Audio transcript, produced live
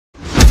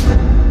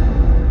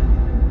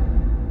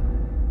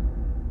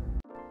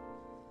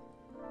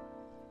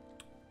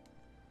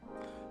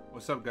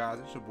What's up, guys?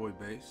 It's your boy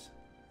Bass,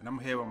 and I'm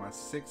here with my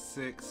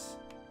 6'6"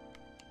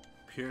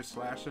 pure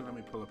slasher. Let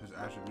me pull up his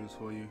attributes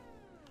for you.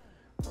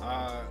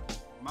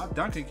 My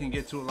dunking can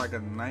get to like a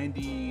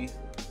 90,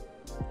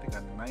 I think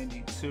a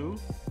 92.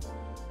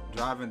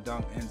 Driving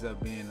dunk ends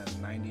up being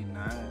a 99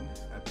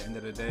 at the end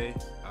of the day.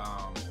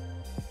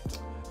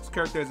 This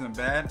character isn't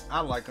bad. I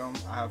like him.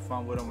 I have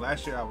fun with him.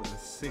 Last year I was a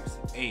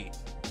 6'8",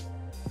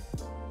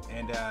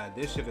 and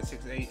this year the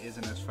 6'8"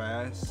 isn't as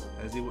fast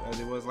as he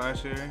was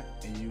last year,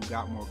 and you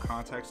got more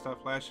contact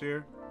stuff last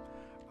year.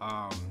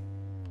 Let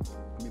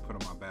me put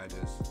on my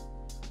badges.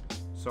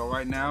 So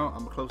right now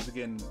I'm close to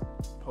getting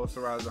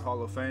posterized the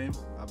Hall of Fame.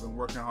 I've been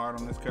working hard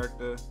on this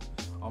character.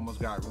 Almost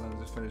got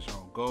Relentless Finish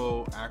on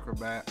Gold,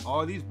 Acrobat.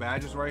 All these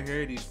badges right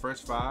here, these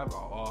first 5 are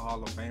all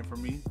Hall of Fame for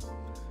me.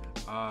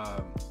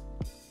 A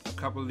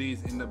couple of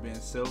these end up being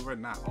silver,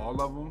 not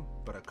all of them,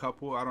 but a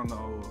couple. I don't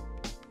know.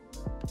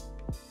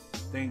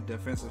 I think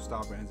Defensive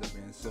Stopper ends up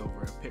being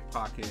silver.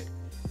 Pickpocket,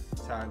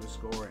 Tired to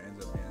Score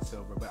ends up being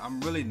silver. But I'm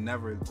really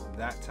never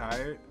that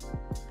tired.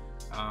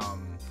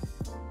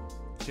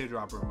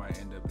 Teardropper might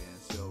end up being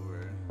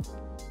silver.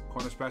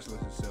 Corner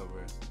Specialist is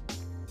silver,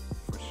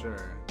 for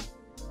sure.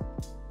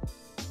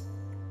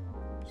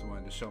 Just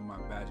wanted to show my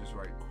badges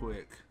right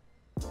quick.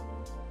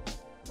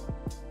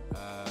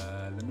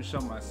 Let me show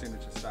my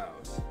signature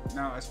styles.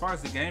 Now, as far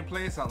as the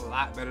gameplay, it's a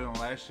lot better than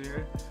last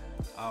year.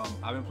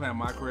 I've been playing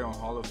my career on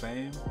Hall of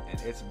Fame,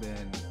 and it's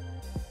been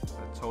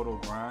a total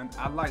grind.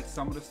 I like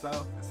some of the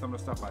stuff, and some of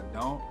the stuff I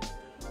don't.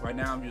 Right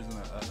now, I'm using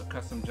a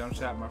custom jump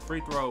shot. My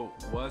free throw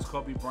was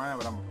Kobe Bryant,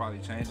 but I'm gonna probably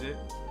change it.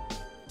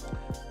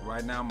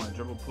 Right now, my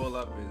dribble pull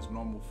up is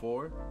normal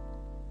 4.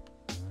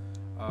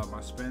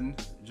 My spin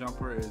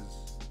jumper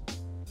is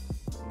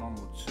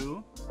normal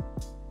 2.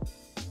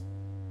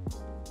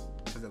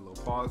 There's a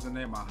little pause in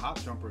there. My hop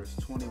jumper is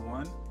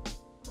 21.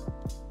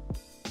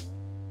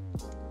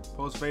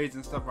 Post fades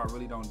and stuff, I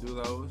really don't do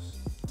those.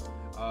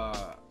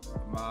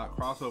 My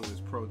crossover is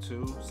Pro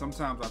 2.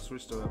 Sometimes I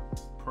switch to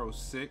Pro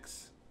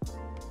 6.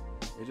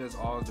 It just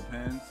all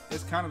depends.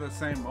 It's kind of the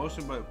same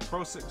motion, but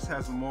Pro 6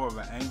 has more of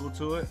an angle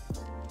to it.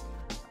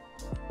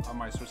 I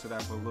might switch to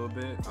that for a little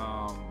bit.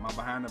 My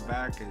behind the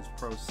back is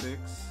Pro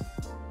 6.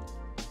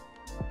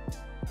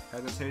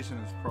 Hesitation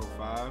is Pro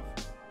 5.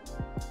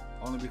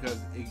 Only because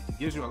it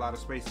gives you a lot of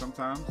space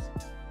sometimes.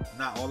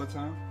 Not all the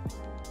time.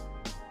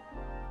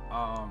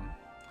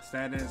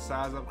 Stand-in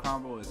size up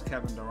combo is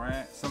Kevin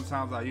Durant.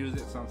 Sometimes I use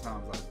it,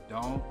 sometimes I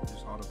don't. It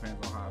just all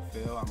depends on how I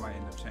feel. I might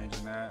end up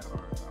changing that,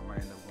 or I might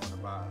end up going to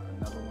buy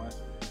another one.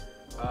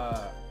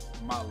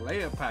 My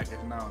layup package,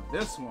 now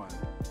this one,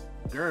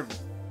 Gervin.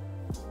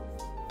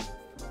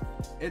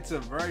 It's a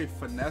very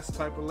finesse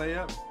type of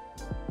layup.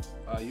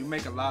 You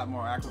make a lot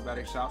more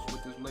acrobatic shots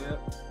with this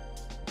layup.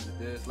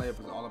 This layup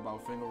is all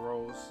about finger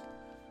rolls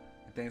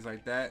and things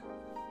like that.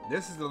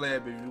 This is the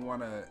layup if you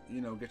want to,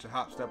 get your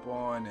hop step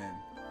on and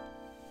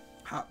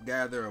hop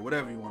gather or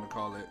whatever you want to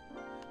call it.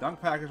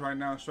 Dunk package right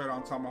now, straight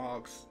on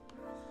tomahawks,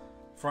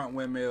 front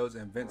windmills,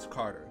 and Vince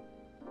Carter.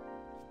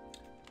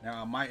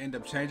 Now I might end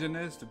up changing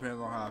this,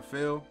 depends on how I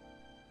feel.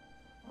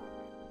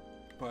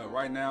 But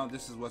right now,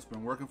 this is what's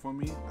been working for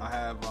me. I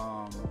have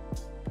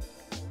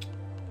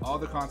all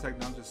the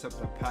contact dunks except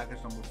the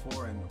package number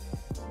 4 and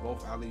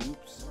both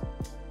alley-oops.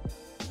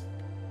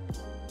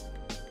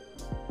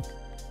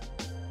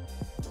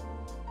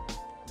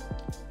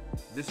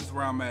 This is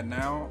where I'm at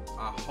now.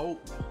 I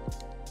hope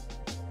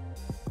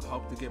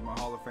to get my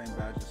Hall of Fame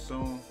badges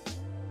soon.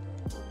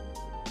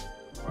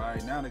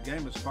 Right now the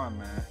game is fun,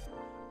 man.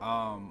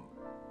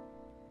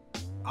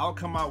 I'll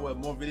come out with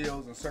more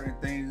videos on certain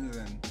things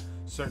and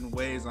certain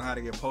ways on how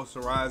to get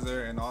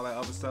posterizer and all that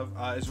other stuff.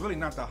 It's really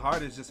not that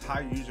hard, it's just how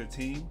you use your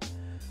team.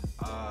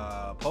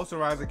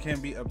 Posterizer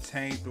can be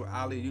obtained through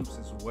alley-oops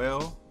as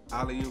well.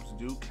 Alley-oops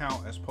do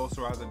count as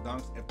posterizer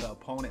dunks if the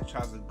opponent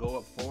tries to go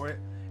up for it.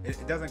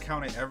 It doesn't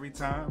count it every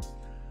time.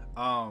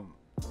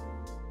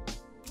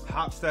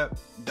 Hop step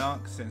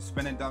dunks and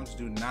spinning dunks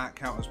do not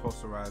count as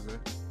posterizer.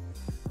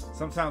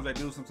 Sometimes they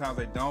do, sometimes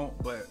they don't,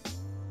 but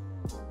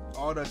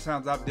all the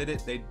times I've did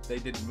it, they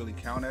didn't really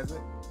count as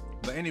it.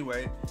 But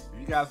anyway, if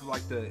you guys would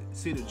like to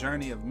see the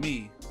journey of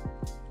me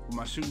with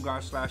my shooting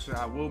guard slasher,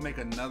 I will make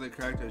another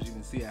character. As you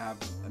can see, I have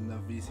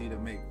enough VC to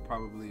make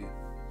probably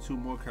 2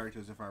 more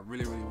characters if I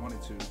really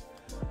wanted to.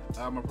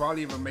 I'm gonna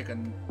probably even make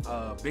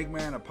a big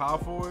man, a power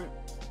forward,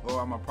 or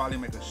I'm gonna probably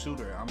make a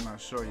shooter. I'm not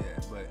sure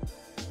yet, but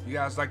if you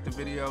guys like the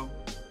video,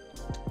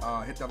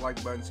 hit that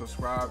like button,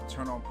 subscribe,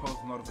 turn on post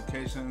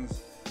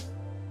notifications.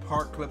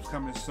 Park clips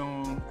coming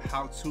soon,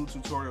 how-to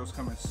tutorials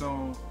coming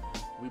soon.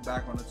 We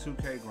back on the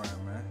 2K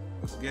grind, man.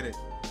 Let's get it.